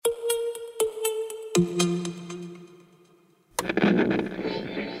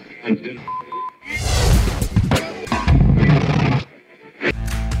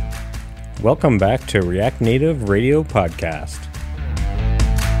Welcome back to React Native Radio Podcast.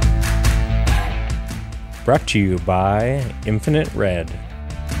 Brought to you by Infinite Red.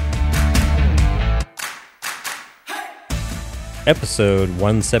 Episode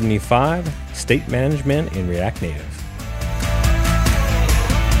 175, State Management in React Native.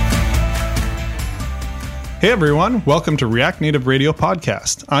 Hey everyone, welcome to React Native Radio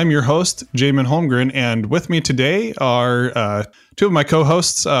Podcast. I'm your host, Jamin Holmgren, and with me today are two of my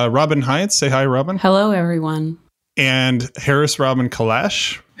co-hosts, Robin Hyatt. Say hi, Robin. Hello, everyone. And Harris Robin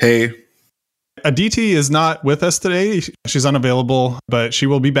Kalash. Hey. Aditi is not with us today. She's unavailable, but she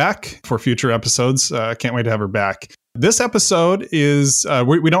will be back for future episodes. Can't wait to have her back. This episode is,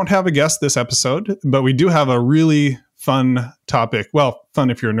 we don't have a guest this episode, but we do have a really fun topic. Well, fun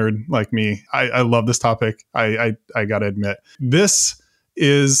if you're a nerd like me. I love this topic. I gotta admit. This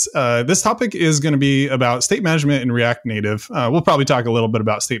topic is going to be about state management in React Native. We'll probably talk a little bit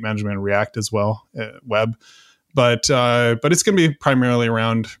about state management in React as well, web. But it's going to be primarily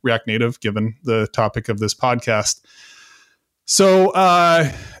around React Native, given the topic of this podcast. So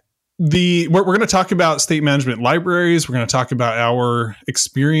we're going to talk about state management libraries. We're going to talk about our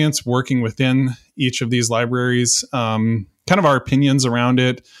experience working within each of these libraries, kind of our opinions around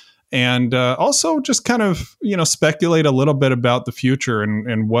it, and also just kind of speculate a little bit about the future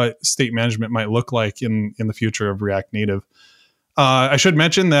and what state management might look like in the future of React Native. I should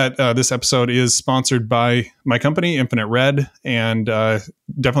mention that this episode is sponsored by my company, Infinite Red, and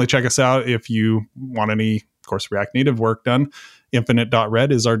definitely check us out if you want any, of course, React Native work done.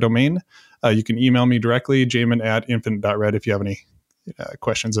 Infinite.red is our domain. You can email me directly, jamin@infinite.red, if you have any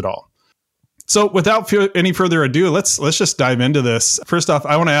questions at all. So without any further ado, let's just dive into this. First off,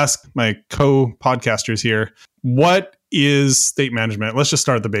 I want to ask my co-podcasters here, what is state management? Let's just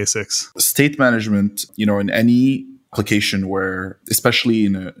start at the basics. State management, in any application where, especially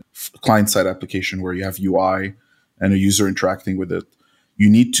in a client-side application where you have UI and a user interacting with it, you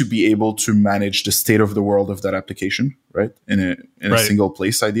need to be able to manage the state of the world of that application, right? In a single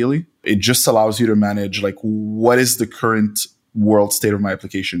place, ideally. It just allows you to manage, like, what is the current world state of my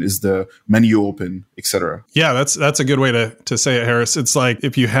application? Is the menu open, etc.? Yeah, that's a good way to say it, Harris. It's like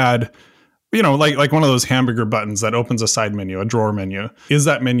if you had, like one of those hamburger buttons that opens a side menu, a drawer menu. Is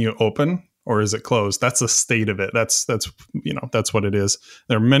that menu open or is it closed? That's the state of it. That's what it is.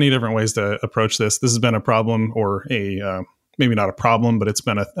 There are many different ways to approach this. This has been a problem, or maybe not a problem, but it's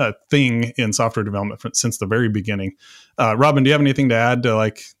been a thing in software development since the very beginning. Robin, do you have anything to add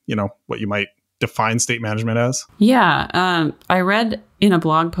to what you might define state management as? Yeah, I read in a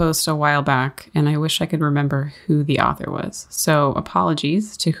blog post a while back, and I wish I could remember who the author was. So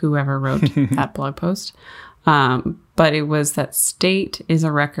apologies to whoever wrote that blog post. But it was that state is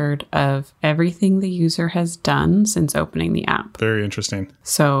a record of everything the user has done since opening the app. Very interesting.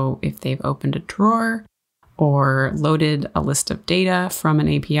 So if they've opened a drawer or loaded a list of data from an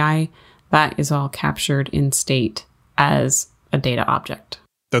API, that is all captured in state as a data object.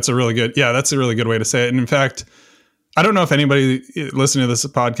 That's a really good way to say it. And in fact, I don't know if anybody listening to this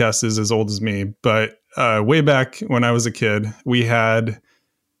podcast is as old as me, but way back when I was a kid, we had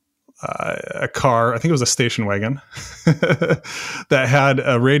a car, I think it was a station wagon, that had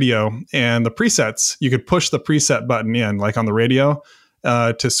a radio, and the presets, you could push the preset button in, like on the radio,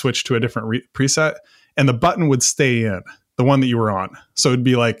 to switch to a different preset, and the button would stay in, the one that you were on. So it'd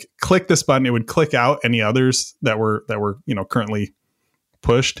be like, click this button, it would click out any others that were currently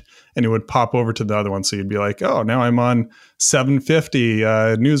pushed, and it would pop over to the other one. So you'd be like, oh, now I'm on 750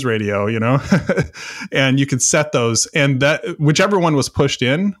 news radio, and you could set those, and that whichever one was pushed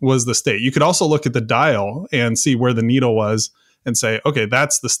in was the state. You could also look at the dial and see where the needle was and say, okay,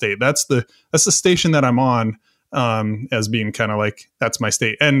 that's the state. That's the station that I'm on, as being kind of like, that's my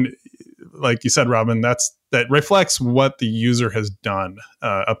state. And like you said, Robin, that reflects what the user has done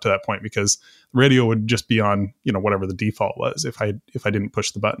up to that point, because radio would just be on, whatever the default was if I didn't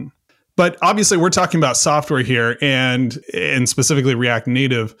push the button. But obviously we're talking about software here, and specifically React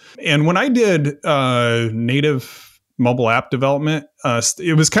Native. And when I did native mobile app development,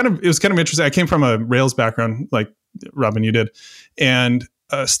 it was kind of interesting. I came from a Rails background, like Robin, you did, and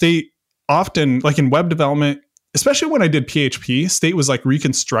state often, like in web development, especially when I did PHP, state was like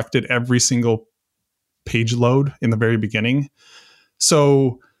reconstructed every single page load in the very beginning.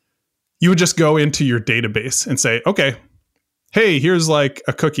 So you would just go into your database and say, okay, hey, here's like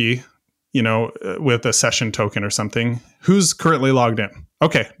a cookie, with a session token or something. Who's currently logged in?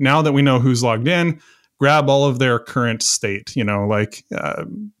 Okay, now that we know who's logged in, grab all of their current state, a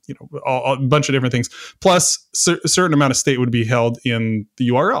bunch of different things. Plus, a certain amount of state would be held in the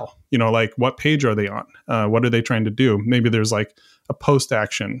URL. Like what page are they on? What are they trying to do? Maybe there's like a post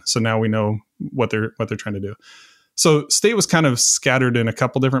action, so now we know what they're trying to do. So state was kind of scattered in a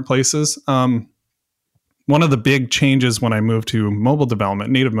couple different places. One of the big changes when I moved to mobile development,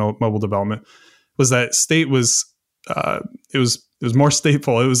 native mobile development, was that state was it was more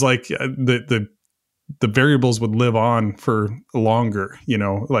stateful. It was like the variables would live on for longer,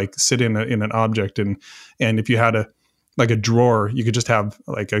 like sit in an object, and if you had a drawer, you could just have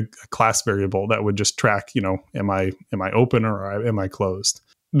like a class variable that would just track, am I open or am I closed?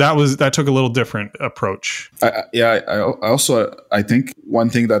 That took a little different approach. I think one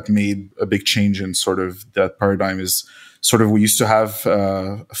thing that made a big change in sort of that paradigm is sort of we used to have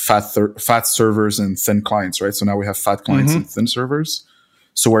fat servers and thin clients, right? So now we have fat clients and thin servers.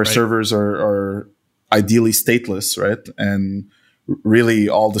 So where servers are ideally stateless, right? And really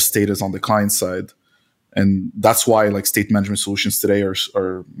all the state is on the client side. And that's why like state management solutions today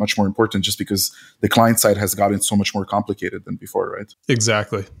are much more important, just because the client side has gotten so much more complicated than before, right?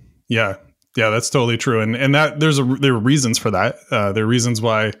 Exactly. Yeah, that's totally true. And that there are reasons for that. There are reasons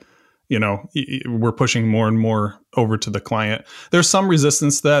why, we're pushing more and more over to the client. There's some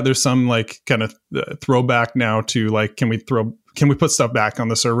resistance to that. There's some like kind of throwback now to like, can we put stuff back on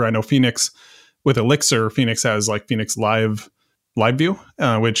the server? I know Phoenix with Elixir, Phoenix has like Phoenix Live View,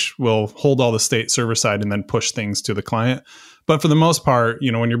 which will hold all the state server side and then push things to the client. But for the most part,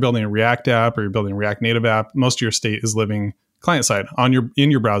 when you're building a React app or you're building a React Native app, most of your state is living client side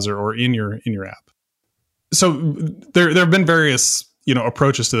in your browser or in your app. So there have been various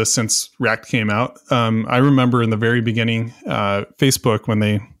approaches to this since React came out. I remember in the very beginning, Facebook, when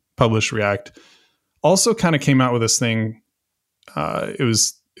they published React, also kind of came out with this thing. It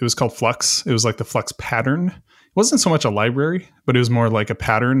was called Flux. It was like the Flux pattern. It wasn't so much a library, but it was more like a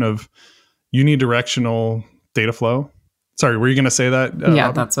pattern of unidirectional data flow. Sorry, were you going to say that? Yeah,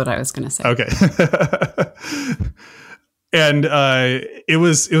 Robin? That's what I was going to say. Okay. And it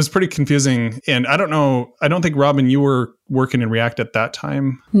was pretty confusing. And I don't think, Robin, you were working in React at that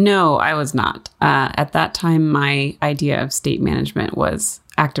time. No, I was not. At that time, my idea of state management was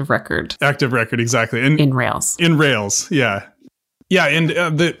Active Record. Active Record, exactly. And in Rails. In Rails, yeah. Yeah, and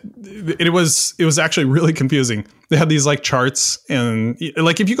it was actually really confusing. They had these like charts, and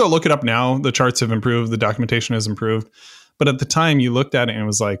like if you go look it up now, the charts have improved, the documentation has improved. But at the time, you looked at it and it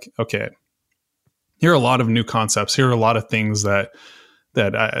was like, okay, here are a lot of new concepts. Here are a lot of things that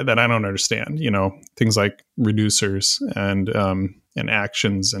I don't understand. Things like reducers and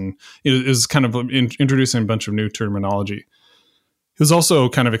actions, and it was kind of introducing a bunch of new terminology. It was also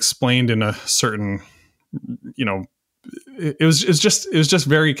kind of explained in a certain, it was just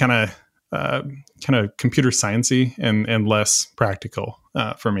very kind of computer sciencey and less practical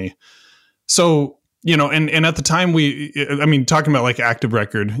for me. So, and at the time talking about like Active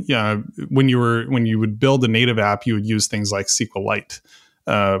Record, when you would build a native app, you would use things like SQLite,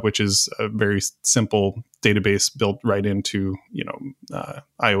 which is a very simple database built right into,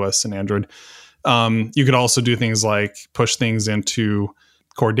 iOS and Android. You could also do things like push things into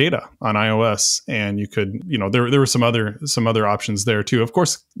core data on iOS, and you could, there were some other options there too. Of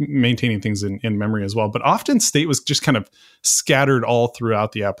course, maintaining things in memory as well, but often state was just kind of scattered all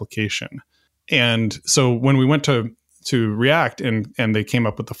throughout the application. And so when we went to React and they came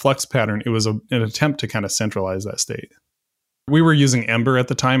up with the Flux pattern, it was an attempt to kind of centralize that state. We were using Ember at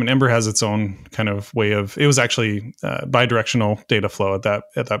the time, and Ember has its own kind of way of, it was actually bidirectional data flow at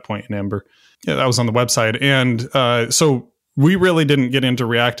that point in Ember. Yeah, that was on the website. And so we really didn't get into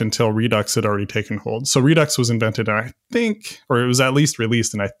React until Redux had already taken hold. So Redux was invented, I think, or it was at least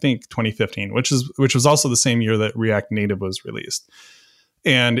released in, I think, 2015, which was also the same year that React Native was released.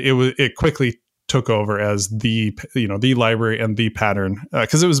 And it quickly took over as the library and the pattern,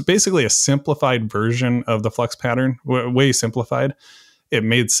 because it was basically a simplified version of the Flux pattern, way simplified. It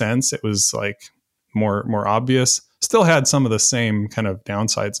made sense. It was like more obvious. Still had some of the same kind of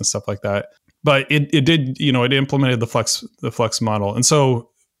downsides and stuff like that. But it did, it implemented the Flux model. And so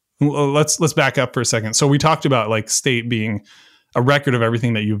let's back up for a second. So we talked about like state being a record of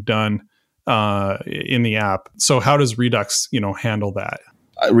everything that you've done in the app. So how does Redux, handle that?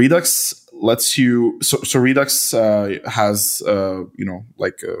 Redux lets you. So Redux has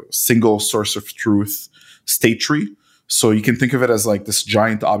like a single source of truth state tree. So you can think of it as like this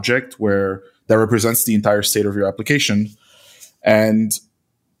giant object that represents the entire state of your application, and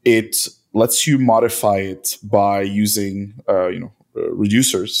it lets you modify it by using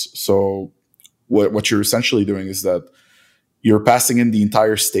reducers. So what you're essentially doing is that you're passing in the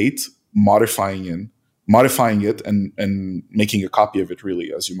entire state, modifying modifying it and making a copy of it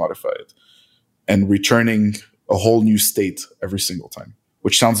really as you modify it, and returning a whole new state every single time,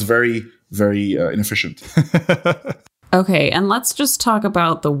 which sounds very, very inefficient. Okay, and let's just talk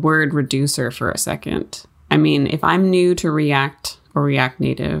about the word reducer for a second. I mean, if I'm new to React or React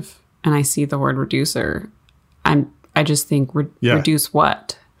Native and I see the word reducer, I just think reduce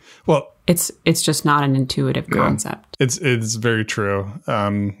what? Well, it's just not an intuitive concept. It's very true.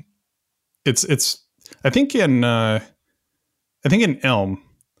 It's I think in Elm,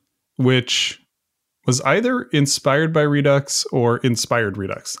 which was either inspired by Redux or inspired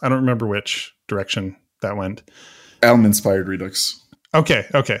Redux. I don't remember which direction that went. Elm inspired Redux. Okay.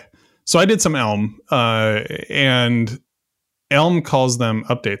 So I did some Elm, and Elm calls them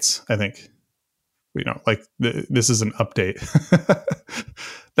updates, I think. Like this is an update.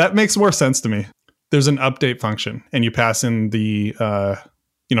 That makes more sense to me. There's an update function, and you pass in the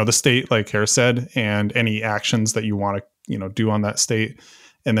the state, like Harris said, and any actions that you want to do on that state,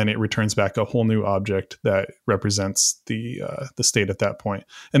 and then it returns back a whole new object that represents the state at that point.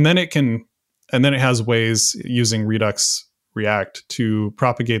 And then it has ways using Redux React to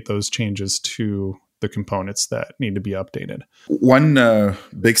propagate those changes to the components that need to be updated. One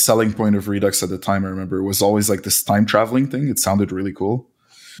big selling point of Redux at the time, I remember, was always like this time traveling thing. It sounded really cool,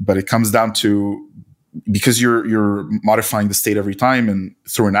 but it comes down to, because you're modifying the state every time, and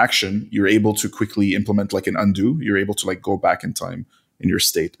through an action, you're able to quickly implement like an undo. You're able to like go back in time in your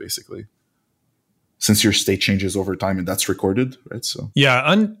state, basically, since your state changes over time and that's recorded, right? So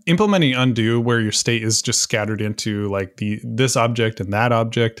yeah, implementing undo where your state is just scattered into like this object and that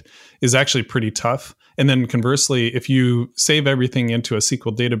object is actually pretty tough. And then conversely, if you save everything into a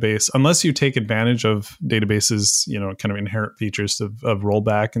SQL database, unless you take advantage of databases, kind of inherent features of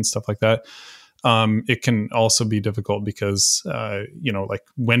rollback and stuff like that, it can also be difficult because, like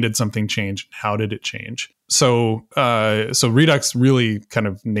when did something change? How did it change? So Redux really kind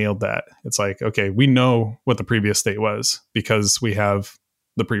of nailed that. It's like, okay, we know what the previous state was because we have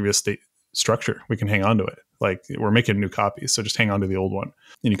the previous state structure. We can hang on to it. Like we're making new copies. So just hang on to the old one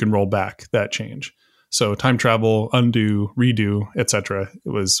and you can roll back that change. So time travel, undo, redo, etc. It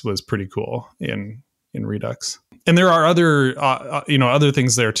was pretty cool in Redux. And there are other other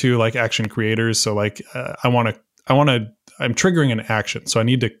things there too, like action creators. So like I'm triggering an action, so I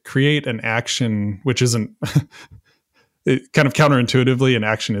need to create an action, which isn't it kind of counterintuitively. An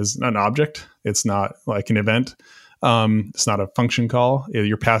action is an object; it's not like an event. It's not a function call.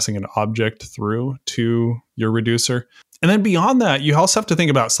 You're passing an object through to your reducer, and then beyond that, you also have to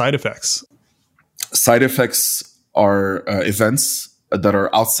think about side effects. Side effects are events that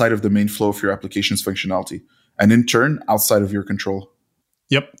are outside of the main flow of your application's functionality, and in turn, outside of your control.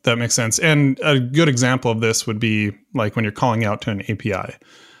 Yep, that makes sense. And a good example of this would be like when you're calling out to an API.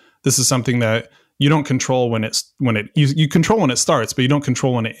 This is something that you don't control you control when it starts, but you don't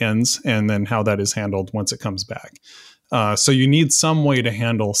control when it ends, and then how that is handled once it comes back. So you need some way to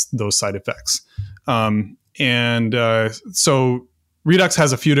handle those side effects. So Redux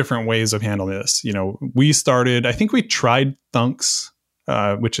has a few different ways of handling this. I think we tried Thunks,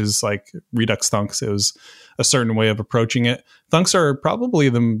 which is like Redux Thunks. It was a certain way of approaching it. Thunks are probably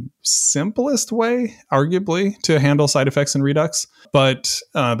the simplest way, arguably, to handle side effects in Redux, but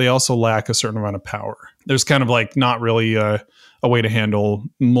they also lack a certain amount of power. There's kind of like not really a way to handle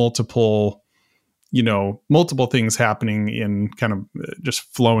multiple things happening in kind of just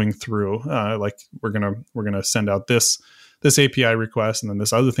flowing through. Like we're gonna send out this API request, and then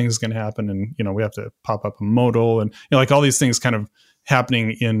this other thing is going to happen, and we have to pop up a modal, and like all these things kind of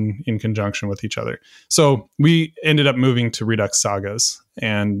happening in conjunction with each other. So we ended up moving to Redux Sagas,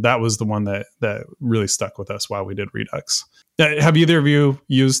 and that was the one that really stuck with us while we did Redux. Have either of you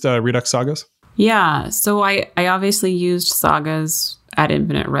used Redux Sagas? Yeah, so I obviously used Sagas at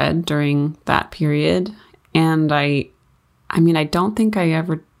Infinite Red during that period, and I don't think I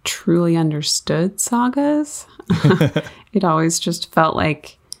ever truly understood Sagas. It always just felt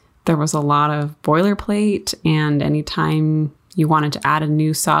like there was a lot of boilerplate, and anytime you wanted to add a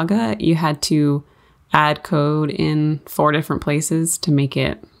new saga, you had to add code in 4 different places to make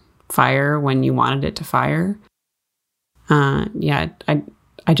it fire when you wanted it to fire.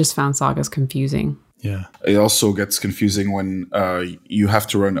 I just found sagas confusing. Yeah. It also gets confusing when you have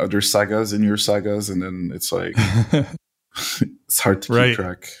to run other sagas in your sagas, and then it's like it's hard to keep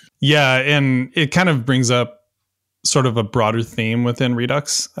track. Yeah, and it kind of brings up sort of a broader theme within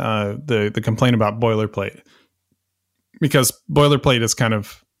Redux, the complaint about boilerplate. Because boilerplate is kind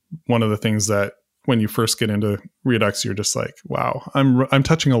of one of the things that when you first get into Redux, you're just like, wow, I'm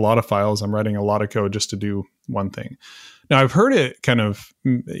touching a lot of files. I'm writing a lot of code just to do one thing. Now, I've heard it kind of,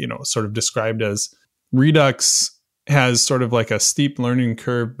 sort of described as Redux has sort of like a steep learning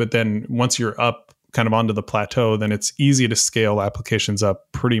curve, but then once you're up kind of onto the plateau, then it's easy to scale applications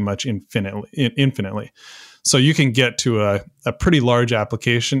up pretty much infinitely. So you can get to a pretty large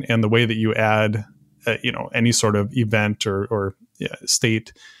application, and the way that you add any sort of event or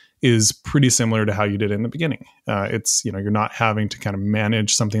state is pretty similar to how you did in the beginning. It's, you're not having to kind of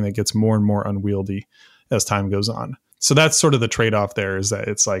manage something that gets more and more unwieldy as time goes on. So that's sort of the trade-off there, is that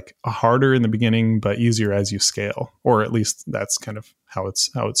it's like harder in the beginning, but easier as you scale, or at least that's kind of how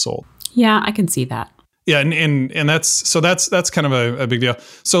it's sold. Yeah, I can see that. Yeah, and that's kind of a big deal.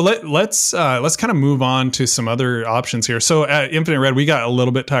 So let's kind of move on to some other options here. So at Infinite Red, we got a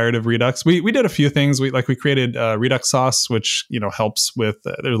little bit tired of Redux. We did a few things. We created Redux Sauce, which helps with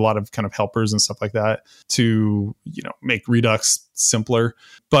there's a lot of kind of helpers and stuff like that to make Redux simpler.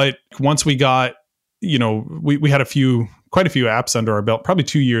 But once we got we had quite a few apps under our belt, probably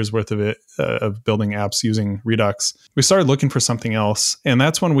 2 years worth of it, of building apps using Redux. We started looking for something else. And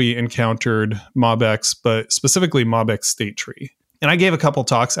that's when we encountered MobX, but specifically MobX State Tree. And I gave a couple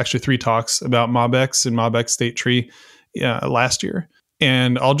talks, actually 3 talks about MobX and MobX State Tree last year.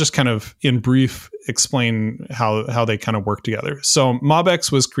 And I'll just kind of in brief explain how they kind of work together. So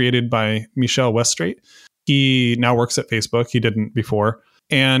MobX was created by Michel Westrate. He now works at Facebook. He didn't before.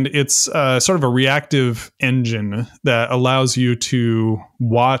 And it's sort of a reactive engine that allows you to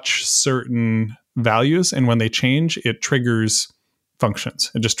watch certain values. And when they change, it triggers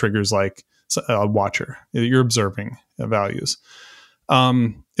functions. It just triggers like a watcher. You're observing values.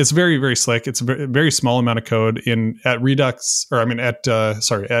 It's very, very slick. It's a very, very small amount of code. At React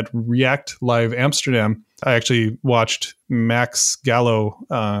Live Amsterdam, I actually watched Max Gallo.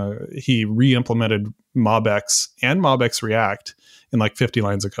 He re-implemented MobX and MobX React in like 50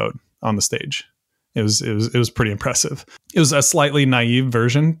 lines of code on the stage. It was pretty impressive. It was a slightly naive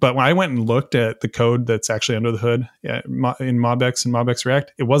version, but when I went and looked at the code that's actually under the hood in MobX and MobX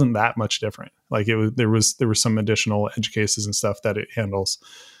React, it wasn't that much different. Like there was some additional edge cases and stuff that it handles,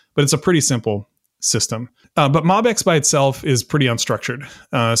 but it's a pretty simple system. But MobX by itself is pretty unstructured.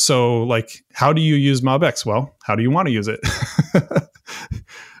 So like, how do you use MobX? Well, how do you want to use it?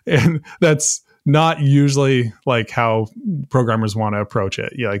 And that's not usually like how programmers want to approach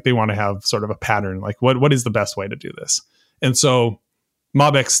it. Yeah, like they want to have sort of a pattern, like what is the best way to do this? And so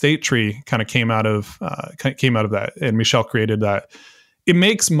MobX State Tree kind of came out of that, and Michel created that. It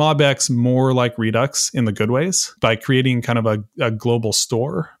makes MobX more like Redux in the good ways by creating kind of a global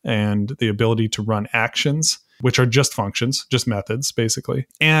store and the ability to run actions, which are just functions, just methods, basically.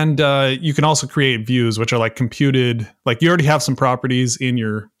 And you can also create views, which are like computed, like you already have some properties in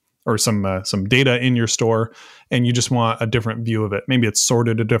your or some data in your store, and you just want a different view of it. Maybe it's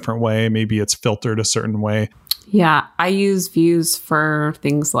sorted a different way. Maybe it's filtered a certain way. Yeah, I use views for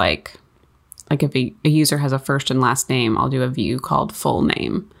things like if a user has a first and last name, I'll do a view called full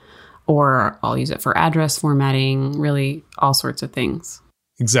name, or I'll use it for address formatting, really all sorts of things.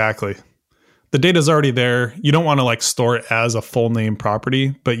 Exactly. The data's already there. You don't want to like store it as a full name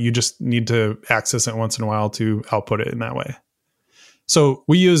property, but you just need to access it once in a while to output it in that way. So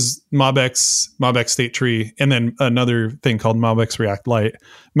we use MobX State Tree, and then another thing called MobX React Lite.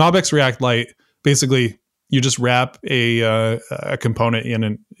 MobX React Lite, basically, you just wrap a component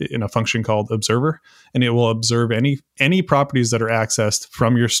in a function called observer, and it will observe any properties that are accessed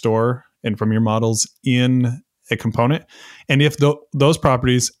from your store and from your models in a component. And if those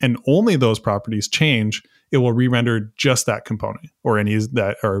properties and only those properties change, it will re-render just that component or any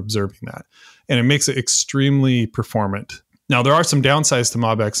that are observing that. And it makes it extremely performant. Now, there are some downsides to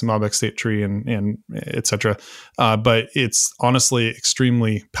MobX and MobX State Tree and et cetera, but it's honestly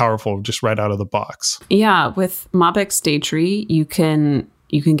extremely powerful just right out of the box. Yeah, with MobX State Tree, you can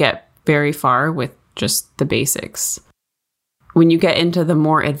get very far with just the basics. When you get into the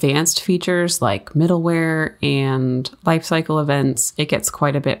more advanced features like middleware and lifecycle events, it gets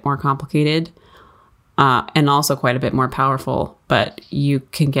quite a bit more complicated and also quite a bit more powerful, but you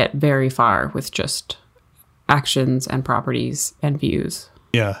can get very far with just actions and properties and views.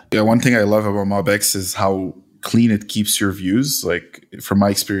 Yeah. One thing I love about MobX is how clean it keeps your views. Like from my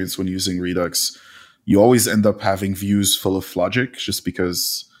experience when using Redux, you always end up having views full of logic just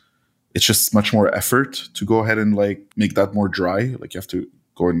because it's just much more effort to go ahead and like make that more dry. Like you have to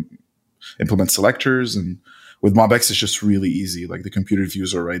go and implement selectors, and with MobX, it's just really easy. Like the computed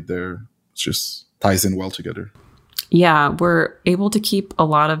views are right there. It just ties in well together. Yeah. We're able to keep a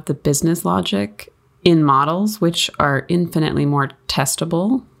lot of the business logic in models, which are infinitely more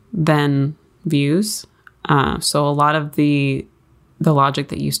testable than views. So a lot of the logic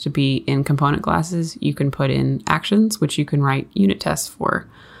that used to be in component classes, you can put in actions, which you can write unit tests for.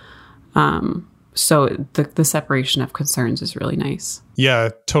 So the separation of concerns is really nice. Yeah,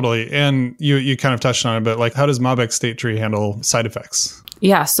 totally. And you kind of touched on it, but like, how does MobX State Tree handle side effects?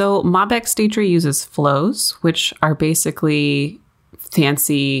 Yeah, so MobX State Tree uses flows, which are basically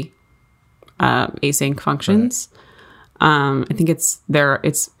fancy async functions. Right. I think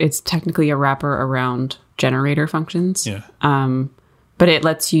it's technically a wrapper around generator functions. Yeah. But it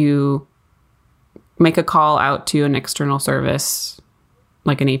lets you make a call out to an external service,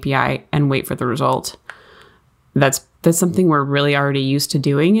 like an API, and wait for the result. That's something we're really already used to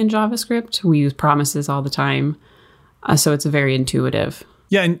doing in JavaScript. We use promises all the time. So it's very intuitive.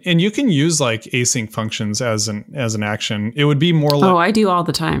 Yeah, and you can use like async functions as an action. It would be more like... Oh, I do all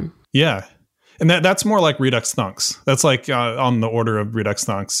the time. Yeah. And that's more like Redux Thunks. That's like on the order of Redux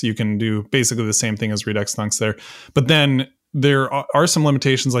Thunks. You can do basically the same thing as Redux Thunks there. But then there are some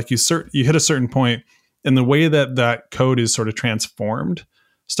limitations, like you hit a certain point, and the way that code is sort of transformed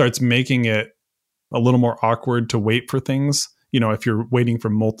starts making it a little more awkward to wait for things. You know, if you're waiting for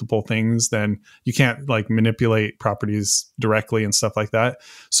multiple things, then you can't like manipulate properties directly and stuff like that.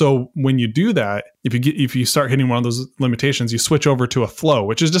 So when you do that, if you start hitting one of those limitations, you switch over to a flow,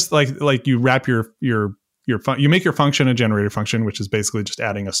 which is just like you wrap you make your function a generator function, which is basically just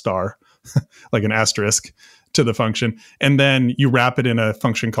adding a star, like an asterisk to the function, and then you wrap it in a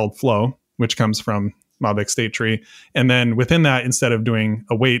function called flow, which comes from MobX State Tree, and then within that, instead of doing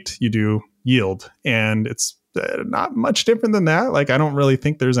a wait, you do yield, and it's not much different than that. Like, I don't really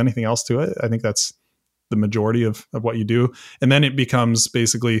think there's anything else to it. I think that's the majority of what you do. And then it becomes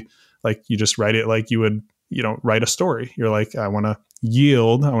basically like you just write it like you would, write a story. You're like, I want to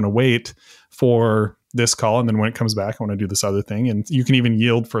yield, I want to wait for this call. And then when it comes back, I want to do this other thing. And you can even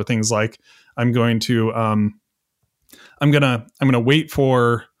yield for things like I'm going to wait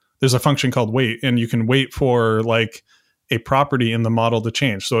for, there's a function called wait, and you can wait for like a property in the model to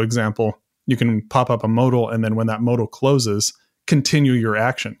change. So example, you can pop up a modal, and then when that modal closes, continue your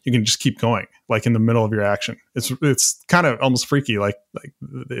action. You can just keep going, like in the middle of your action. It's kind of almost freaky, like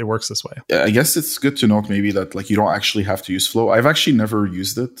it works this way. Yeah, I guess it's good to note maybe that like you don't actually have to use Flow. I've actually never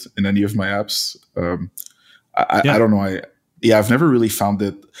used it in any of my apps. I don't know. I've never really found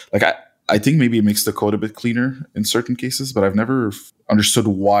it. Like I think maybe it makes the code a bit cleaner in certain cases, but I've never understood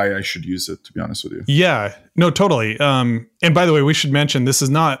why I should use it, to be honest with you. Yeah, no, totally. And by the way, we should mention this is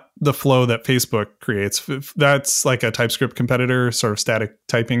not the flow that Facebook creates. That's like a TypeScript competitor, sort of static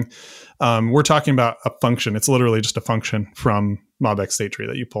typing. We're talking about a function. It's literally just a function from MobX State Tree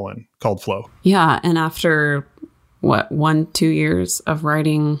that you pull in called flow. Yeah, and after 1-2 years of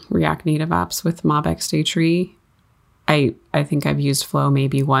writing React Native apps with MobX State Tree, I think I've used Flow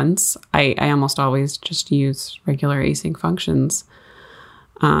maybe once. I almost always just use regular async functions,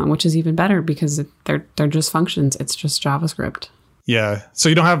 which is even better because they're just functions. It's just JavaScript. Yeah. So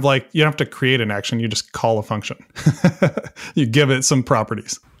you don't have to create an action. You just call a function. You give it some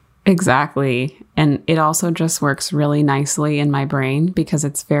properties. Exactly. And it also just works really nicely in my brain because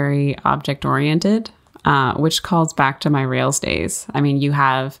it's very object oriented, which calls back to my Rails days. I mean, you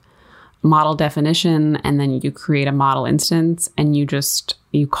have model definition, and then you create a model instance, and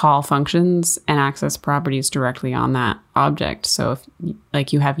you call functions and access properties directly on that object. So if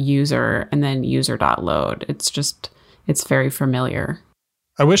like you have user and then user.load, it's very familiar.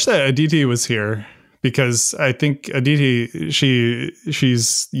 I wish that Aditi was here because I think Aditi,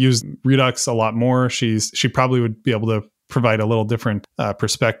 she's used Redux a lot more. She probably would be able to provide a little different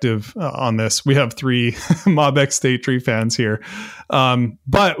perspective on this. We have 3 MobX State Tree fans here.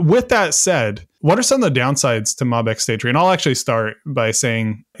 But with that said, what are some of the downsides to MobX State Tree? And I'll actually start by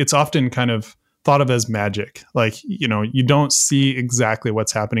saying it's often kind of thought of as magic. Like, you don't see exactly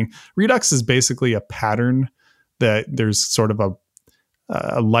what's happening. Redux is basically a pattern that there's sort of a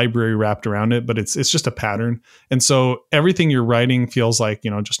library wrapped around it, but it's just a pattern. And so everything you're writing feels like,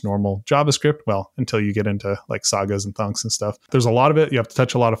 just normal JavaScript. Well, until you get into like sagas and thunks and stuff. There's a lot of it. You have to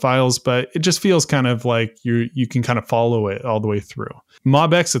touch a lot of files, but it just feels kind of like you can kind of follow it all the way through.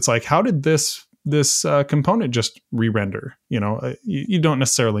 MobX, it's like, how did this component just re-render? You don't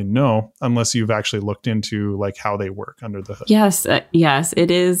necessarily know unless you've actually looked into like how they work under the hood. Yes,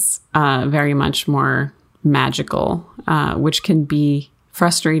 it is very much more magical, which can be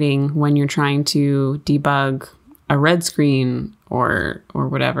frustrating when you're trying to debug a red screen or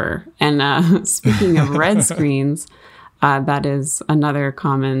whatever. And speaking of red screens, that is another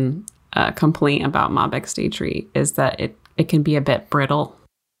common complaint about MobX State Tree is that it can be a bit brittle.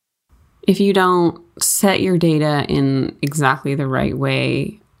 If you don't set your data in exactly the right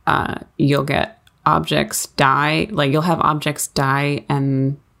way, you'll get objects die. Like you'll have objects die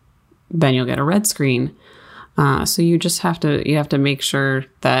and then you'll get a red screen. So you have to make sure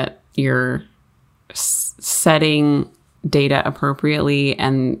that your setting data appropriately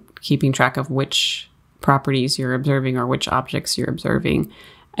and keeping track of which properties you're observing or which objects you're observing,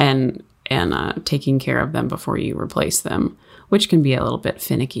 and taking care of them before you replace them, which can be a little bit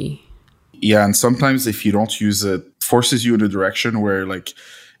finicky. Yeah, and sometimes if you don't use it, forces you in a direction where, like,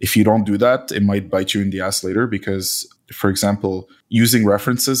 if you don't do that, it might bite you in the ass later. Because, for example, using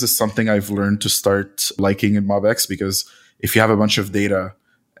references is something I've learned to start liking in MobX, because if you have a bunch of data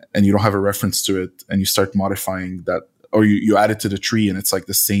and you don't have a reference to it and you start modifying that, or you add it to the tree and it's like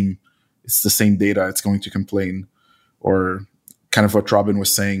it's the same data, it's going to complain. Or kind of what Robin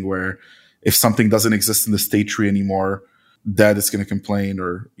was saying, where if something doesn't exist in the state tree anymore, that is going to complain,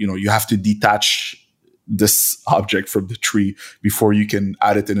 or, you have to detach this object from the tree before you can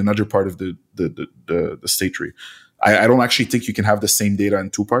add it in another part of the state tree. I don't actually think you can have the same data in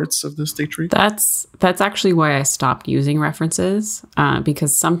two parts of the state tree. That's actually why I stopped using references,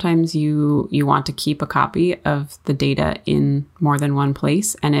 because sometimes you want to keep a copy of the data in more than one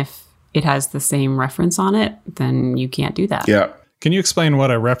place. And if it has the same reference on it, then you can't do that. Yeah. Can you explain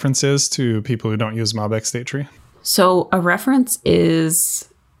what a reference is to people who don't use MobX state tree? So a reference is,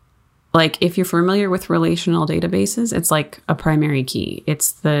 like, if you're familiar with relational databases, it's like a primary key.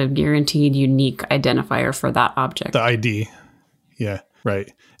 It's the guaranteed unique identifier for that object. The ID. Yeah,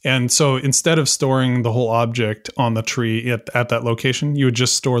 right. And so instead of storing the whole object on the tree at that location, you would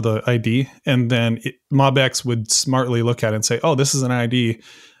just store the ID. And then MobX would smartly look at it and say, oh, this is an ID.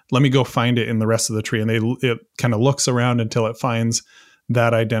 Let me go find it in the rest of the tree. And it kind of looks around until it finds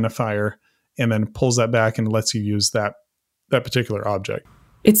that identifier and then pulls that back and lets you use that particular object.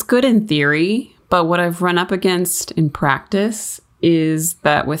 It's good in theory, but what I've run up against in practice is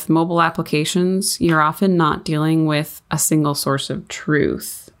that with mobile applications, you're often not dealing with a single source of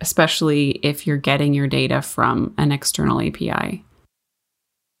truth, especially if you're getting your data from an external API.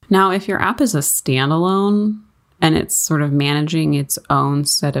 Now, if your app is a standalone and it's sort of managing its own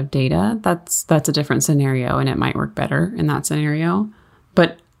set of data, that's a different scenario, and it might work better in that scenario.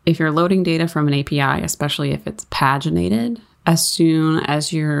 But if you're loading data from an API, especially if it's paginated, as soon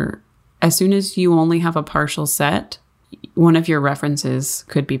as you only have a partial set, one of your references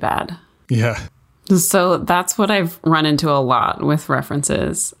could be bad. Yeah. So that's what I've run into a lot with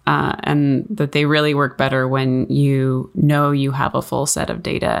references, and that they really work better when you know you have a full set of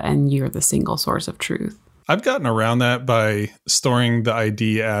data and you're the single source of truth. I've gotten around that by storing the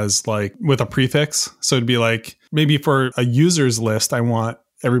ID as, like, with a prefix. So it'd be like, maybe for a user's list, I want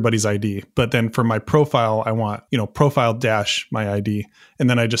everybody's ID. But then for my profile, I want, profile dash my ID. And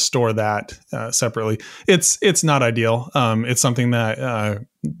then I just store that separately. It's not ideal. It's something that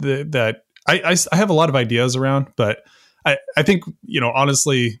I have a lot of ideas around, but I think,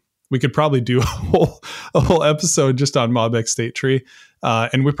 honestly, we could probably do a whole episode just on MobX state tree.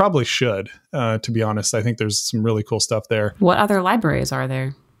 And we probably should, to be honest. I think there's some really cool stuff there. What other libraries are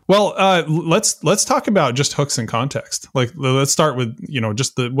there? Well, let's talk about just hooks and context. Like, let's start with,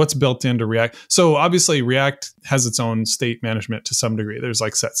 just what's built into React. So obviously React has its own state management to some degree. There's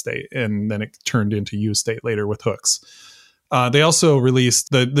like set state, and then it turned into use state later with hooks. They also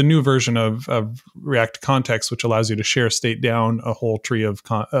released the new version of React Context, which allows you to share state down a whole tree of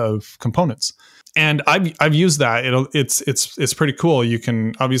components. And I've used that. It's pretty cool. You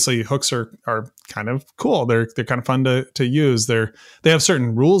can, obviously, hooks are kind of cool. They're kind of fun to use. They have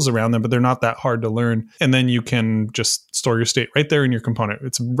certain rules around them, but they're not that hard to learn. And then you can just store your state right there in your component.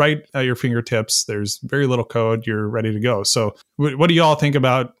 It's right at your fingertips. There's very little code. You're ready to go. So what do you all think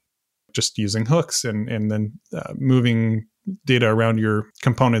about just using hooks and then moving data around your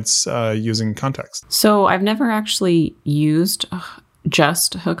components using context? So I've never actually used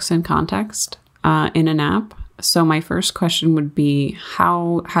just hooks and context in an app. So my first question would be,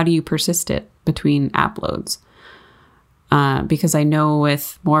 how do you persist it between app loads? Because I know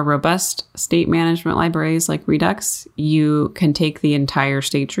with more robust state management libraries like Redux, you can take the entire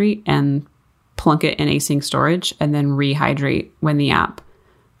state tree and plunk it in async storage and then rehydrate when the app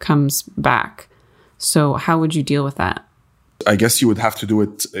comes back. So how would you deal with that? I guess you would have to do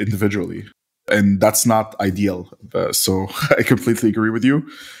it individually. And that's not ideal. So I completely agree with you.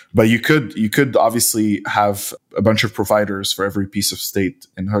 But you could obviously have a bunch of providers for every piece of state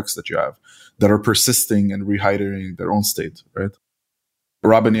in hooks that you have that are persisting and rehydrating their own state, right?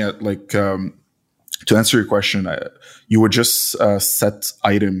 Robin, yeah, to answer your question, you would just set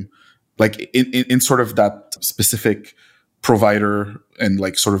item, like in sort of that specific provider and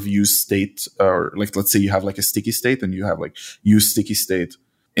like sort of use state, or like, let's say you have like a sticky state and you have like use sticky state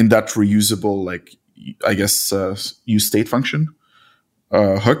in that reusable, like, I guess, use state function.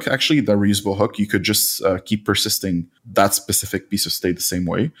 hook, actually, the reusable hook, you could just keep persisting that specific piece of state the same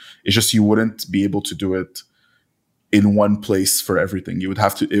way. It's just you wouldn't be able to do it in one place for everything. You would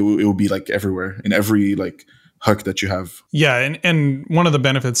have to, it would be like everywhere, in every like hook that you have. Yeah, and one of the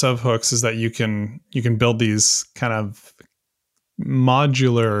benefits of hooks is that you can build these kind of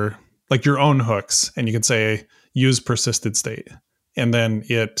modular, like your own hooks, and you can say use persisted state, and then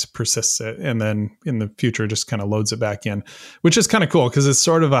it persists it, and then in the future just kind of loads it back in, which is kind of cool because it's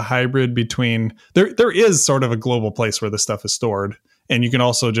sort of a hybrid between there is sort of a global place where this stuff is stored, and you can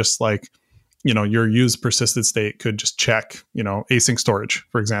also just like, you know, your use persisted state could just check, you know, async storage,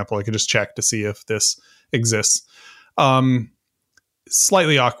 for example. I could just check to see if this exists.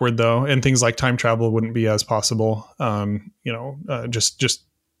 Slightly awkward though, and things like time travel wouldn't be as possible. It's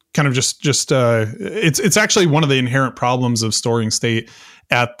actually one of the inherent problems of storing state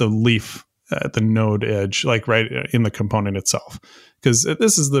at the leaf, at the node edge, like right in the component itself. Because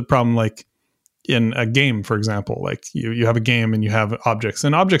this is the problem, like in a game, for example, like you have a game and you have objects,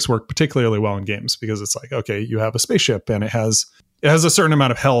 and objects work particularly well in games because it's like, okay, you have a spaceship and it has a certain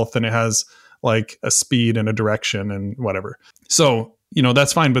amount of health and it has like a speed and a direction and whatever. So, you know,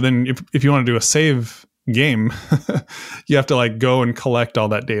 that's fine. But then if you want to do a save game, you have to like go and collect all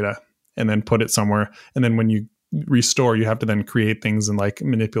that data and then put it somewhere. And then when you restore, you have to then create things and like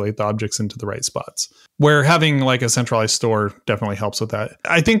manipulate the objects into the right spots, where having like a centralized store definitely helps with that.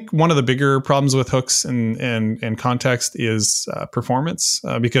 I think one of the bigger problems with hooks and context is performance,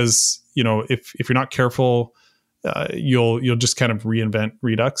 because, you know, if you're not careful, you'll just kind of reinvent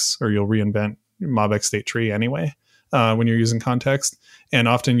Redux, or you'll reinvent MobX state tree anyway when you're using context. And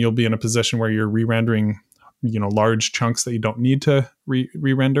often you'll be in a position where you're re-rendering, you know, large chunks that you don't need to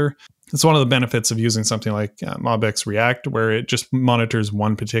re-render. It's one of the benefits of using something like MobX React, where it just monitors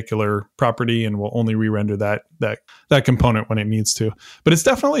one particular property and will only re-render that component when it needs to. But it's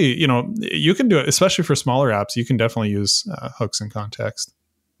definitely, you know, you can do it, especially for smaller apps. You can definitely use hooks and context.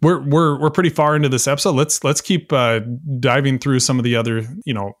 We're pretty far into this episode. Let's keep diving through some of the other,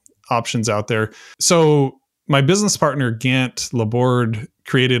 you know, options out there. So my business partner Gant Laborde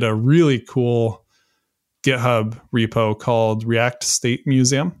created a really cool GitHub repo called React State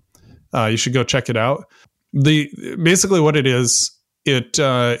Museum. You should go check it out. Basically what it is,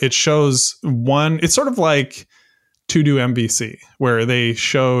 it shows one. It's sort of like To-Do MVC, where they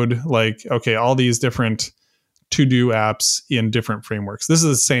showed like, okay, all these different to-do apps in different frameworks. This is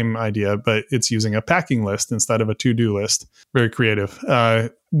the same idea, but it's using a packing list instead of a to-do list. Very creative.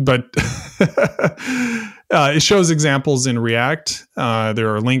 But it shows examples in React.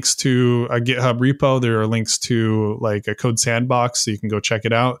 There are links to a GitHub repo. There are links to like a code sandbox, so you can go check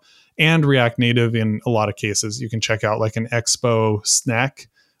it out. And React Native in a lot of cases. You can check out like an Expo snack,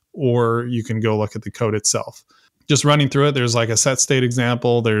 or you can go look at the code itself. Just running through it, there's like a set state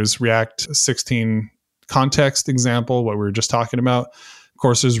example. There's React 16 context example, what we were just talking about. Of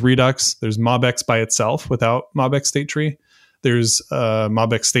course, there's Redux. There's MobX by itself without MobX state tree. There's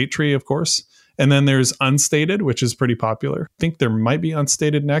MobX state tree, of course. And then there's unstated, which is pretty popular. I think there might be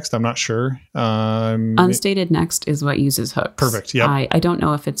unstated next. I'm not sure. Unstated next is what uses hooks. Perfect. Yeah. I don't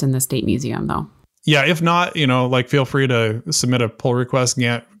know if it's in the State Museum, though. Yeah. If not, you know, like feel free to submit a pull request.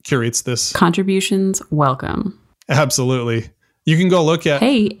 Gant curates this. Contributions, welcome. Absolutely. You can go look at...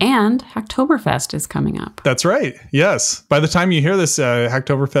 Hey, and Hacktoberfest is coming up. That's right. Yes. By the time you hear this,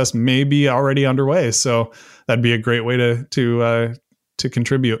 Hacktoberfest may be already underway. So that'd be a great way to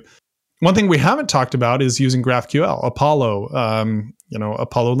contribute. One thing we haven't talked about is using GraphQL, Apollo,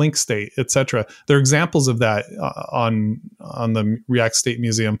 Apollo link state, etc. There are examples of that on the React State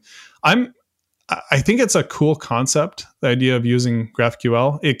Museum. I think it's a cool concept, the idea of using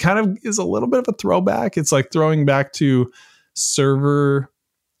GraphQL. It kind of is a little bit of a throwback. It's like throwing back to server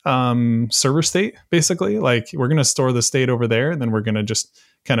state, basically. Like, we're going to store the state over there, and then we're going to just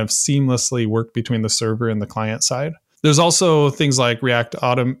kind of seamlessly work between the server and the client side. There's also things like React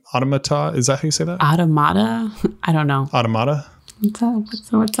Automata. Is that how you say that? Automata? I don't know. Automata?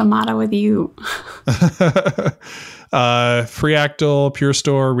 What's a mata with you? Freactal, Pure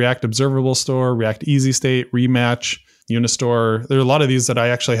Store, React Observable Store, React Easy State, Rematch, Unistore. There are a lot of these that I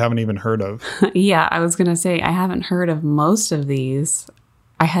actually haven't even heard of. Yeah, I was going to say, I haven't heard of most of these.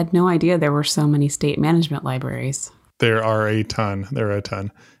 I had no idea there were so many state management libraries. There are a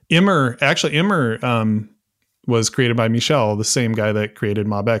ton. Immer was created by Michel, the same guy that created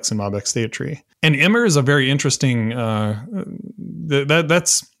MobX and MobX State Tree. And Immer is a very interesting. We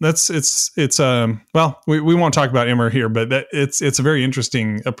won't talk about Immer here, but it's a very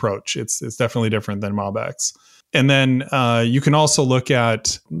interesting approach. It's definitely different than MobX. And then you can also look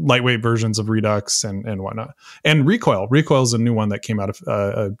at lightweight versions of Redux and whatnot. And Recoil. Recoil is a new one that came out of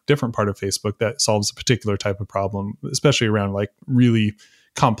a different part of Facebook that solves a particular type of problem, especially around like really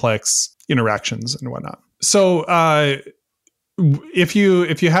complex interactions and whatnot. So if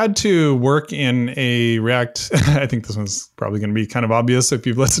you had to work in a React, I think this one's probably going to be kind of obvious if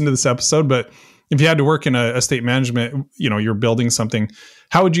you've listened to this episode, but if you had to work in a state management, you're building something,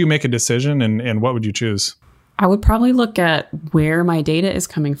 how would you make a decision and what would you choose? I would probably look at where my data is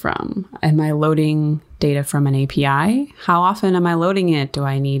coming from. Am I loading data from an API? How often am I loading it? Do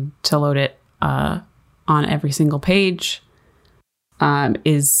I need to load it on every single page?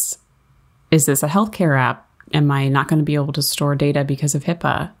 Is this a healthcare app? Am I not going to be able to store data because of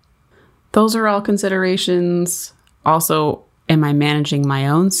HIPAA? Those are all considerations. Also, am I managing my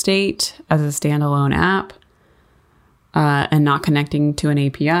own state as a standalone app and not connecting to an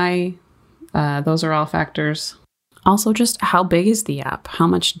API? Those are all factors. Also, just how big is the app? How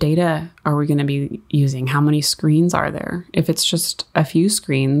much data are we going to be using? How many screens are there? If it's just a few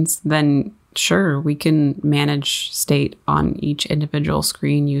screens, then sure, we can manage state on each individual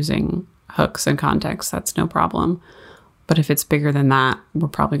screen using hooks and context. That's no problem. But if it's bigger than that, we're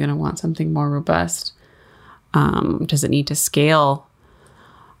probably going to want something more robust. Does it need to scale?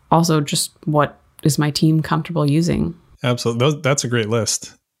 Also, just what is my team comfortable using? Absolutely. That's a great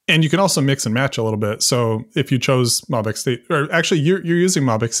list. And you can also mix and match a little bit. So if you chose MobX State, or actually you're using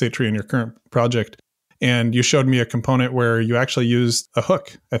MobX State Tree in your current project, and you showed me a component where you actually used a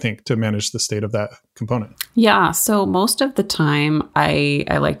hook, I think, to manage the state of that component. Yeah. So most of the time, I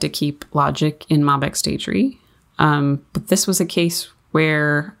like to keep logic in MobX State Tree. But this was a case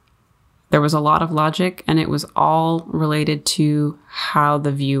where there was a lot of logic, and it was all related to how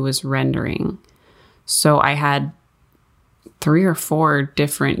the view was rendering. So I had 3 or 4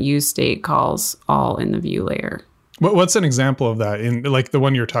 different use state calls all in the view layer. What's an example of that in like the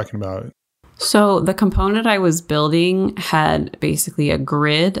one you're talking about? So the component I was building had basically a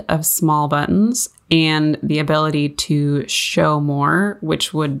grid of small buttons and the ability to show more,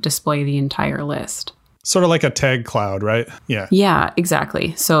 which would display the entire list. Sort of like a tag cloud, right? Yeah. Yeah,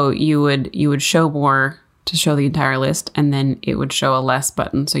 exactly. So you would show more to show the entire list, and then it would show a less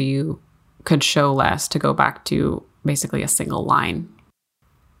button. So you could show less to go back to basically a single line.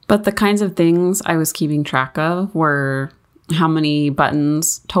 But the kinds of things I was keeping track of were how many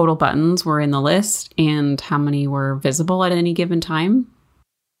total buttons were in the list and how many were visible at any given time.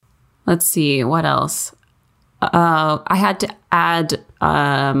 Let's see, what else? I had to add,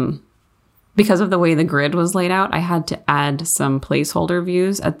 because of the way the grid was laid out, I had to add some placeholder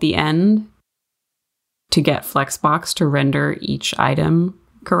views at the end to get Flexbox to render each item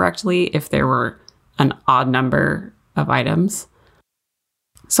correctly if there were an odd number of items.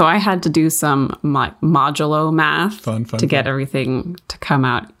 So I had to do some modulo math to get everything to come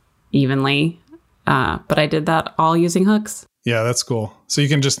out evenly. But I did that all using hooks. Yeah, that's cool. So you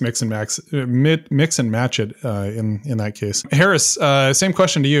can just mix and match it in that case. Harris, same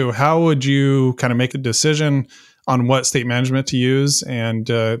question to you. How would you kind of make a decision on what state management to use, and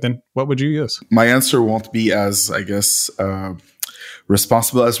then what would you use? My answer won't be as, I guess,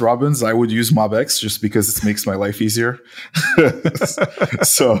 responsible as Robin's. I would use MobX just because it makes my life easier.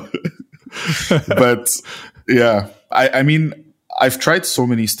 So, but yeah, I mean, I've tried so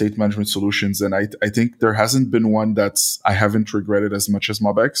many state management solutions, and I think there hasn't been one I haven't regretted as much as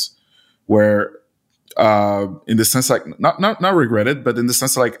MobX, where in the sense like not regretted, but in the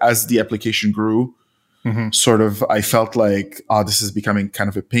sense like as the application grew, sort of I felt like, this is becoming kind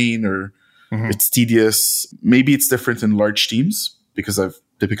of a pain, or it's tedious. Maybe it's different in large teams because I've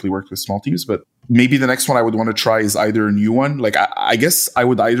typically worked with small teams, but maybe the next one I would want to try is either a new one. Like I guess I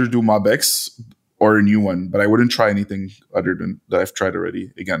would either do MobX or a new one, but I wouldn't try anything other than that I've tried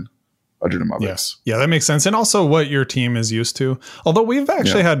already, again, other than MobX. Yeah, that makes sense. And also what your team is used to. Although we've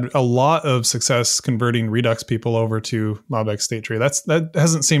actually had a lot of success converting Redux people over to MobX State Tree. That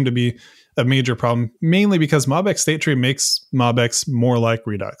hasn't seemed to be a major problem, mainly because MobX State Tree makes MobX more like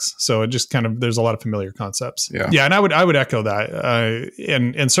Redux. So it just kind of, there's a lot of familiar concepts. Yeah, and I would echo that.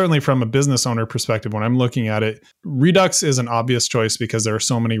 And certainly from a business owner perspective, when I'm looking at it, Redux is an obvious choice because there are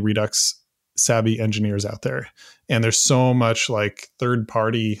so many Redux savvy engineers out there, and there's so much like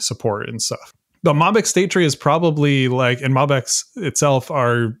third-party support and stuff. But MobX State Tree is probably like, and MobX itself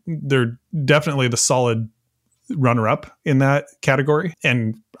they're definitely the solid runner-up in that category.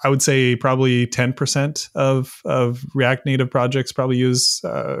 And I would say probably 10% of React Native projects probably use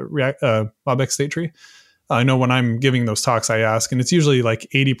MobX State Tree. I know when I'm giving those talks, I ask, and it's usually like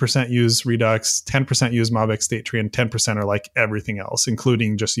 80% use Redux, 10% use MobX state tree, and 10% are like everything else,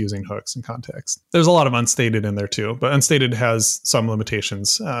 including just using hooks and context. There's a lot of unstated in there too, but unstated has some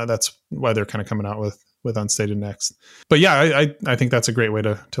limitations. That's why they're kind of coming out with unstated next. But yeah, I think that's a great way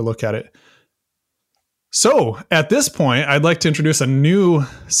to look at it. So at this point, I'd like to introduce a new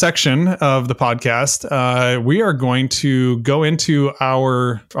section of the podcast. We are going to go into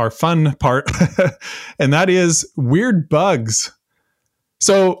our fun part, and that is weird bugs.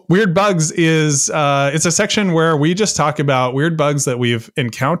 So weird bugs is it's a section where we just talk about weird bugs that we've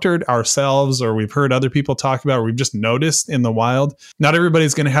encountered ourselves, or we've heard other people talk about, or we've just noticed in the wild. Not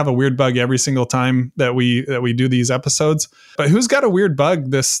everybody's going to have a weird bug every single time that we do these episodes, but who's got a weird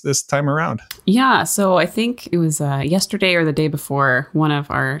bug this time around? Yeah, so I think it was yesterday or the day before, one of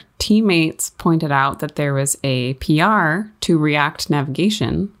our teammates pointed out that there was a PR to React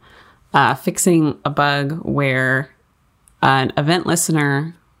Navigation fixing a bug where an event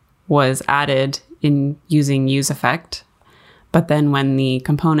listener was added in using useEffect, but then when the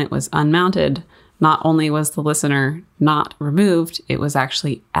component was unmounted, not only was the listener not removed, it was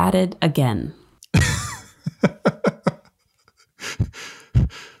actually added again.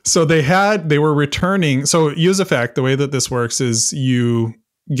 So they were returning. So useEffect, the way that this works is you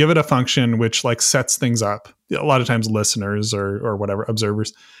give it a function which like sets things up. A lot of times listeners or whatever,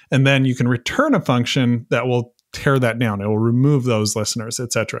 observers. And then you can return a function that will tear that down. It will remove those listeners,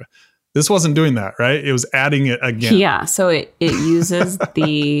 etc. This wasn't doing that, right? It was adding it again. Yeah. So it uses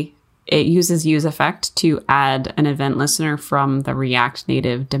it uses useEffect to add an event listener from the React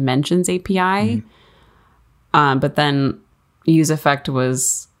Native Dimensions API. But then useEffect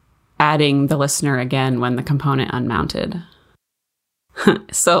was adding the listener again when the component unmounted.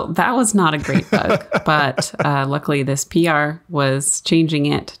 So that was not a great bug, but luckily this PR was changing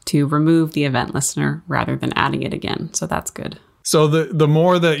it to remove the event listener rather than adding it again. So that's good. So the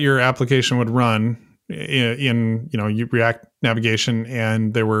more that your application would run in React Navigation,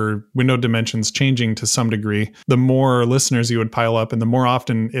 and there were window dimensions changing to some degree, the more listeners you would pile up, and the more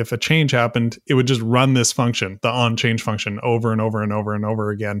often, if a change happened, it would just run this function, the onChange function, over and over and over and over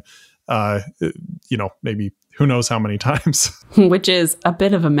again. Maybe who knows how many times. Which is a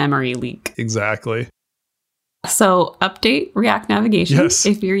bit of a memory leak. Exactly. So update React Navigation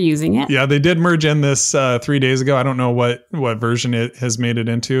if you're using it. Yeah, they did merge in this 3 days ago. I don't know what version it has made it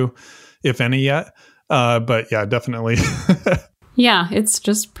into, if any yet. But yeah, definitely. Yeah, it's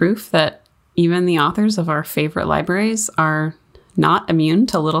just proof that even the authors of our favorite libraries are not immune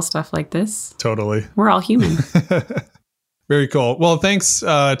to little stuff like this. Totally. We're all human. Very cool. Well, thanks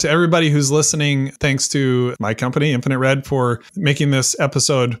to everybody who's listening. Thanks to my company, Infinite Red, for making this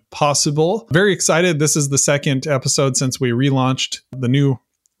episode possible. Very excited. This is the second episode since we relaunched the new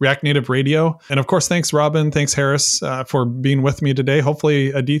React Native Radio. And of course, thanks, Robin. Thanks, Harris, for being with me today.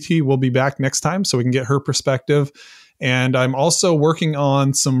 Hopefully, Aditi will be back next time so we can get her perspective. And I'm also working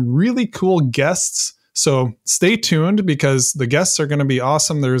on some really cool guests. So stay tuned because the guests are going to be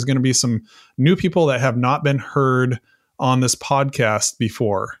awesome. There's going to be some new people that have not been heard on this podcast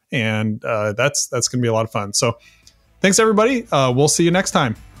before. And that's going to be a lot of fun. So thanks, everybody. We'll see you next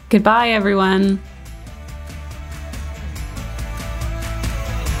time. Goodbye, everyone.